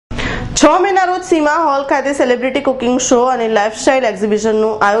6 મેના રોજ સીમા હોલ ખાતે સેલિબ્રિટી કુકિંગ શો અને લાઇફસ્ટાઇલ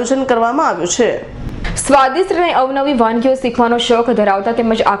એક્ઝિબિશનનું આયોજન કરવામાં આવ્યું છે। સ્વાદિષ્ટ અને અવનવી વાનગીઓ શીખવાનો શોખ ધરાવતા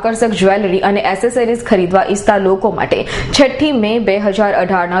તેમજ આકર્ષક જ્વેલરી અને એસેસરીઝ ખરીદવા ઈચ્છતા લોકો માટે 6 મે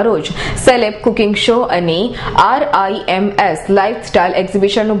 2018ના રોજ સેલેબ કુકિંગ શો અને RIMS લાઇફસ્ટાઇલ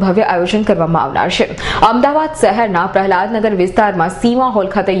એક્ઝિબિશનનું ભવ્ય આયોજન કરવામાં આવનાર છે। અમદાવાદ શહેરના પ્રહલાદનગર વિસ્તારમાં સીમા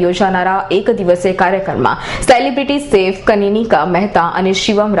હોલ ખાતે યોજાનારા એક દિવસીય કાર્યક્રમમાં સેલિબ્રિટી શેફ કનિનિકા મહેતા અને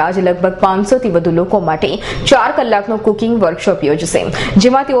શિવમ રાજ લગભગ 500થી વધુ લોકો માટે 4 કલાકનો કુકિંગ વર્કશોપ યોજશે,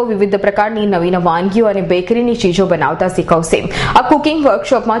 જેમાં તેઓ વિવિધ પ્રકારની નવી વાનગીઓ અને બેકરીની ચીજો બનાવતા શીખવશે। આ કુકિંગ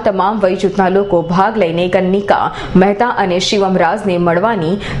વર્કશોપમાં તમામ વય જૂથના લોકો ભાગ લઈને કનિકા મહેતા અને શિવમ રાજને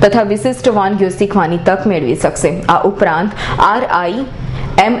મળવાની તથા વિશિષ્ટ વાનગીઓ શીખવાની તક મેળવી શકશે। આ ઉપરાંત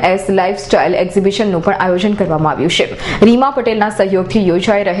RIMS લાઇફસ્ટાઇલ એક્ઝિબિશનનું પણ આયોજન કરવામાં આવ્યું છે। રીમા પટેલના સહયોગથી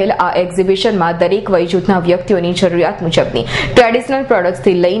યોજાઈ રહેલ આ એક્ઝિબિશનમાં દરેક વય જૂથના વ્યક્તિઓની જરૂરિયાત મુજબની ટ્રેડિશનલ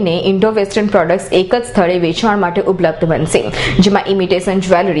પ્રોડક્ટ્સથી લઈને ઇન્ડો વેસ્ટર્ન પ્રોડક્ટ્સ એક જ સ્થળે વેચાણ માટે ઉપલબ્ધ બનશે, જેમાં imitation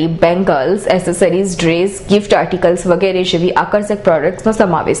jewellery, bangles, accessories, dress, gift articles વગેરે જેવી આકર્ષક પ્રોડક્ટ્સનો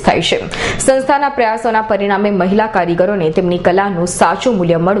સમાવેશ થાય છે। સંસ્થાના પ્રયાસોના પરિણામે મહિલા કારીગરોને તેમની કલાનું સાચું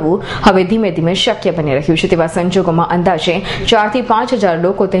મૂલ્ય મળવું હવે ધીમે ધીમે શક્ય બની રહ્યું છે। તેવા સંજોગોમાં અંદાજે 4 થી 5,000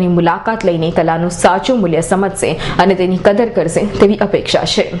 લોકો તેની મુલાકાત લઈને કલાનું સાચું મૂલ્ય સમજશે અને તેની કદર કરશે તેવી અपेक्षा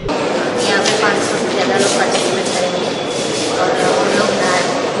છે। यहाँ पे 500 से ज़्यादा लोग पार्टिसिपेट करेंगे और हम लोग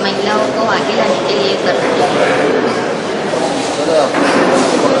महिलाओं को आगे लाने के लिए कर रहे हैं।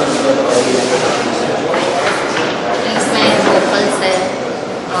 इसमें वोकल्स है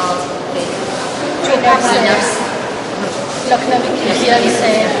और लखनवी क्रिस्टियंस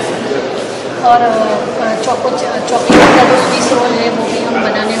है और चॉकलेट का जो स्विस रोल है वो भी हम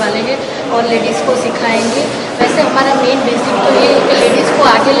बनाने वाले हैं और लेडीज़ को सिखाएंगे। वैसे हमारा मेन बेसिक तो ये है कि लेडीज़ को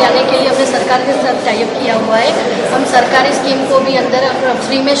आगे लाने के लिए हमने सरकार के साथ टाइप किया हुआ है। हम सरकारी स्कीम को भी अंदर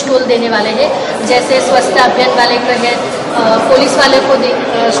फ्री में स्टॉल देने वाले हैं, जैसे स्वच्छता अभियान वाले को है, पुलिस वाले को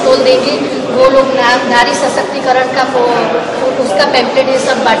स्टॉल देंगे, वो लोग नारी सशक्तिकरण का उसका पैम्पलेट ये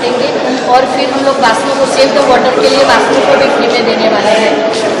सब बांटेंगे और फिर हम लोग बासनों को सेव द वाटर के लिए बासनों को भी फ्री में देने वाले हैं।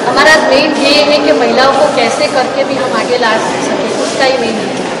 हमारा मेन ये है कि महिलाओं को कैसे करके भी हम आगे ला सकें, उसका ही मेन है।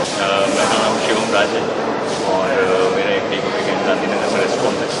 मेरा नाम शिवम राज है और मेरा एक टेको के गांधीनगर में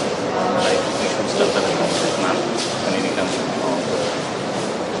रेस्टोरेंट है। चलता रहता है नाम कनिनिका।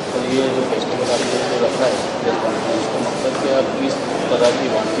 तो ये जो फेस्टिवल आपने जो रखा है इसका मकसद क्या है, किस तरह की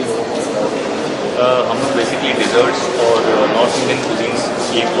वानगी लोगों को बताओगे? हम लोग बेसिकली डिज़र्ट्स और नॉर्थ इंडियन कुजीन्स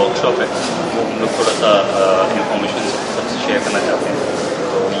की एक वर्कशॉप है, वो हम लोग थोड़ा सा इंफॉर्मेशन सबसे शेयर करना चाहते हैं।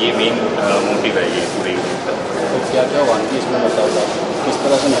 तो ये मेन मोटिव है ये पूरे इवेंट का। तो क्या क्या वानगी इसमें बताओगे, किस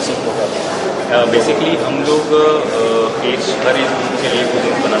तरह से मैसेज होगा? बेसिकली हम लोग हर एज ग्रुप के लिए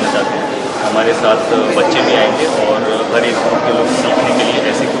कुजीन्स बनाना चाहते हैं। हमारे साथ बच्चे भी आएंगे और हर एज ग्रुप के लोग सीखने के लिए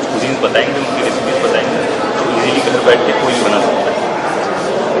ऐसे कुछ कुजीन्स बताएंगे, उनकी रेसिपीज बताएंगे, तो इजीली घर बैठ के कोई भी बना सकता है।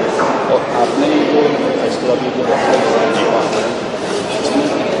 और आपने ये जो फेस्टिवल की जो इसमें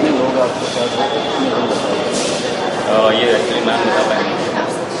कितने लोग आपके साथ कितने लोग बताएंगे? ये एक्चुअली मैम बता पाएंगे।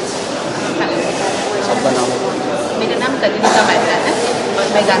 सबका नाम मेरा नाम कनिनिका महेता है और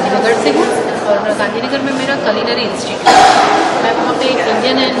मैं गांधीनगर से हूँ और गांधीनगर में मेरा कुलिनरी इंस्टीट्यूट है। मैं वहाँ पे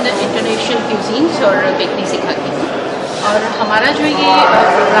इंडियन एंड इंटरनेशनल क्यूजीन्स और बेकरी सिखाती हूँ और हमारा जो ये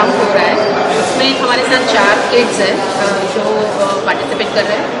प्रोग्राम हो रहा है उसमें हमारे साथ 4 किड्स हैं जो पार्टिसिपेट कर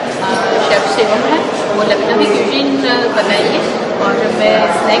रहे हैं। शेफ शिवम है, वो लखनवी क्यूजीन बनाएंगे और मैं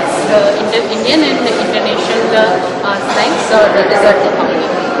snacks Indian and international snacks और डिज़र्ट दिखाऊँगी।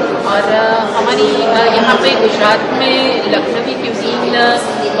 और हमारी यहाँ पे गुजरात में लखनवी क्यूजीन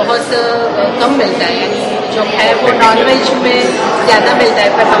बहुत कम मिलता है, यानी जो है वो नॉनवेज में ज़्यादा मिलता है,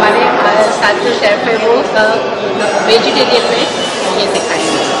 पर हमारे साथ जो शेफ है वो वेजिटेरियन में ये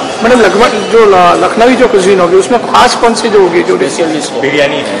सिखाएंगे। मैडम जो लखनवी जो कुजीन होगी उसमें खास कौन सी जो होगी जो डिश?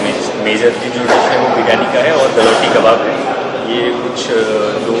 बिरयानी है, मेजर की जो डिश है वो बिरयानी का है और गलौटी कबाब है। ये कुछ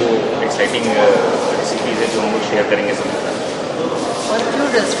 2 एक्साइटिंग रेसिपीज़ है जो हम लोग शेयर करेंगे सबके साथ। और जो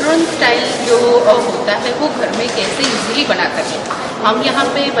रेस्टोरेंट स्टाइल जो होता है वो घर में कैसे इजीली बना सकें। हम यहाँ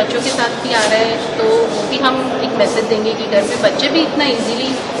पे बच्चों के साथ भी आ रहे हैं तो वो भी हम एक मैसेज देंगे कि घर में बच्चे भी इतना इजीली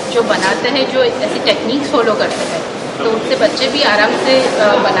जो बनाते हैं, जो ऐसी टेक्निक्स फॉलो करते हैं, तो उससे बच्चे भी आराम से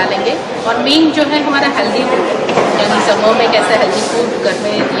बना लेंगे। और मेन जो है हमारा हेल्दी फूड, यानी समर में कैसे हेल्दी फूड घर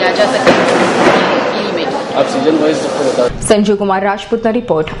में दिया जा सके, यही मेन। आप सीजन वाइज सबको बता। संजू कुमार राजपूतना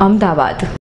रिपोर्ट, अमदावाद।